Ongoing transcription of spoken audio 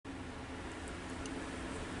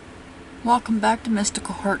Welcome back to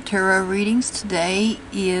Mystical Heart Tarot Readings. Today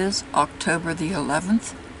is October the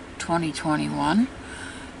 11th, 2021.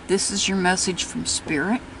 This is your message from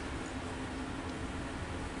Spirit.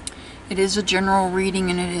 It is a general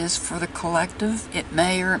reading and it is for the collective. It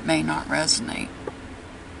may or it may not resonate.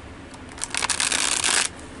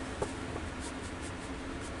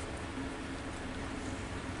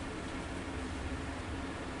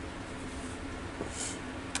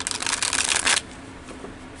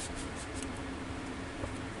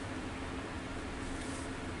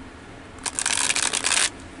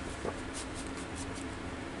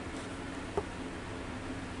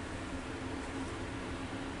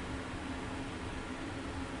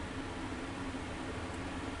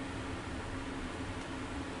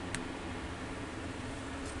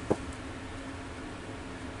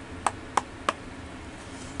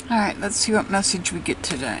 Alright, let's see what message we get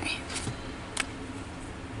today.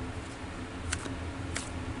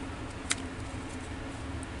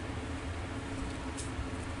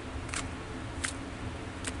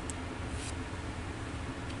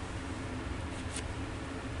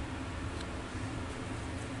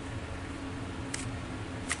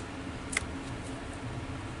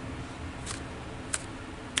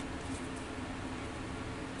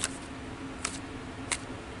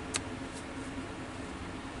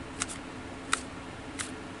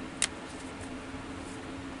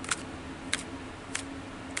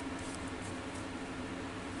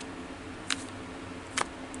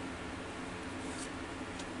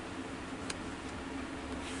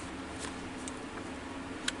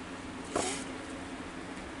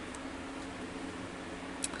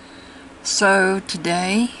 So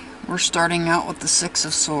today we're starting out with the Six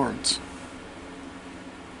of Swords.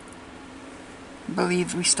 I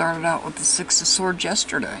believe we started out with the Six of Swords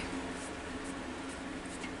yesterday.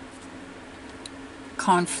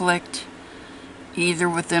 Conflict either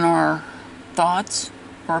within our thoughts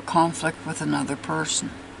or conflict with another person.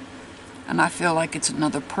 And I feel like it's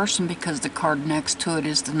another person because the card next to it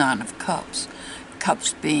is the Nine of Cups.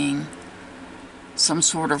 Cups being some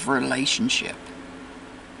sort of relationship.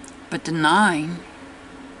 But the nine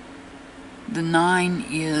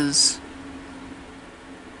is,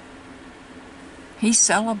 he's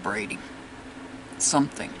celebrating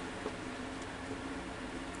something.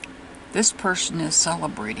 This person is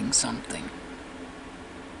celebrating something.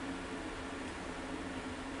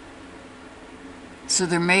 So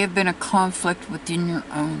there may have been a conflict within your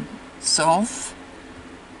own self.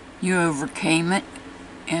 You overcame it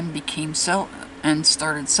and became and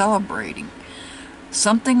started celebrating.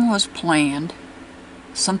 Something was planned,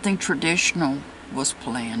 something traditional was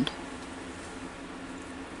planned.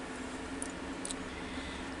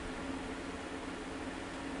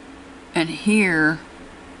 And here,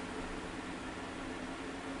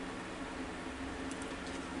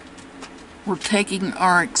 we're taking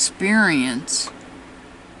our experience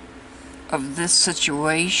of this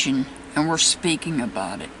situation and we're speaking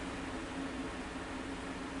about it.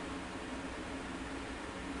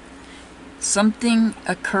 Something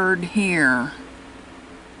occurred here.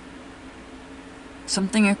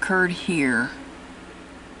 Something occurred here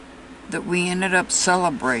that we ended up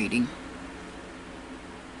celebrating.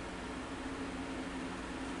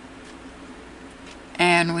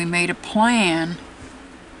 And we made a plan,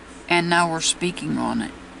 and now we're speaking on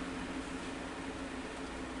it.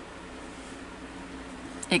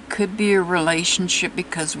 It could be a relationship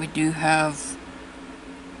because we do have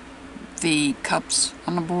the cups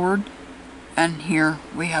on the board. And here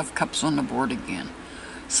we have cups on the board again.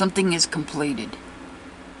 Something is completed.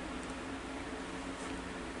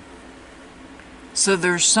 So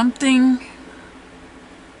there's something,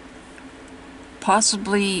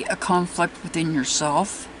 possibly a conflict within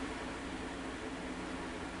yourself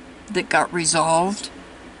that got resolved,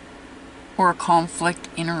 or a conflict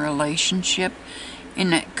in a relationship.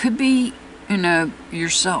 And it could be,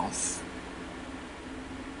 yourself.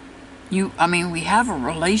 We have a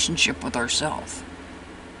relationship with ourselves,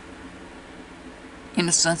 in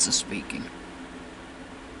a sense of speaking.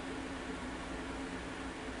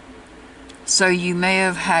 So you may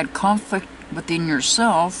have had conflict within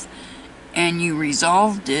yourself, and you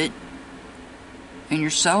resolved it, and you're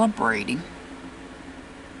celebrating.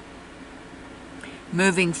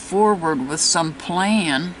 Moving forward with some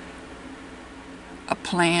plan, a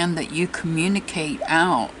plan that you communicate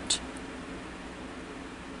out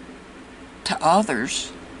to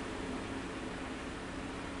others.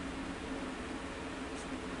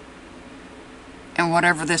 And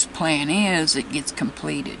whatever this plan is, it gets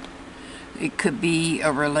completed. It could be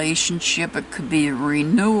a relationship, it could be a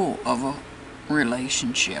renewal of a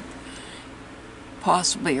relationship.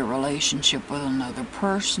 Possibly a relationship with another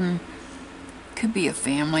person. Could be a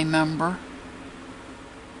family member.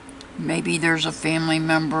 Maybe there's a family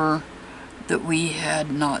member that we had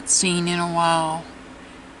not seen in a while,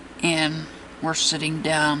 and we're sitting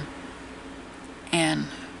down and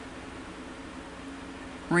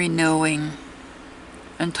renewing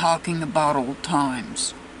and talking about old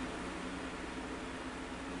times.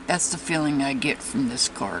 That's the feeling I get from this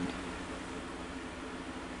card.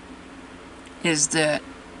 Is that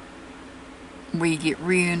we get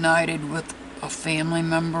reunited with a family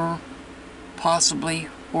member, possibly,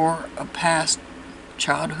 or a past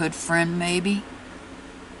childhood friend, maybe.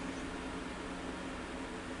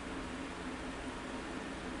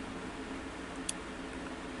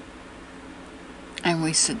 And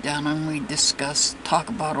we sit down and we discuss, talk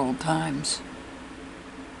about old times,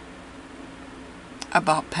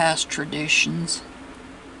 about past traditions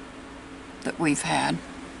that we've had.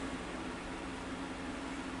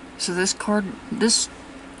 So this card, this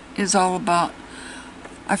is all about,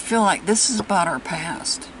 I feel like this is about our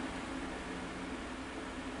past.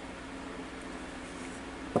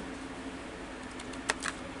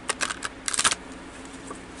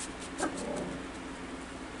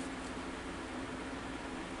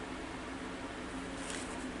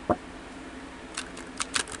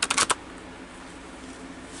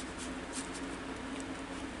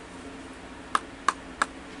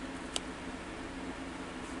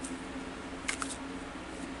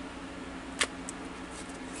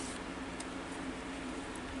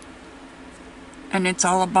 And it's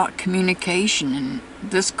all about communication, and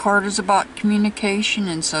this card is about communication,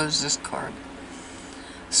 and so is this card.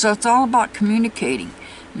 So it's all about communicating.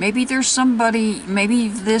 Maybe there's somebody, maybe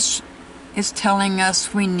this is telling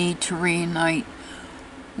us we need to reunite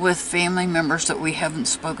with family members that we haven't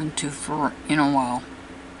spoken to for in a while.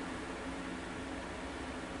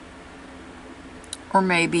 Or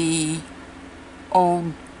maybe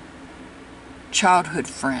old childhood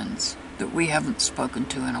friends that we haven't spoken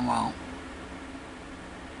to in a while,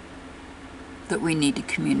 that we need to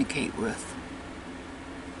communicate with.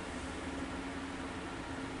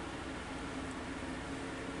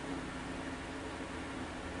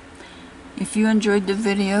 If you enjoyed the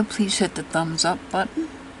video, please hit the thumbs up button.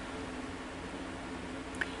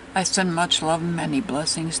 I send much love and many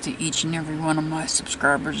blessings to each and every one of my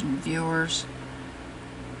subscribers and viewers.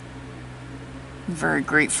 I'm very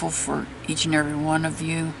grateful for each and every one of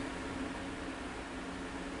you.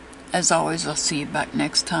 As always, I'll see you back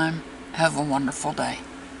next time. Have a wonderful day.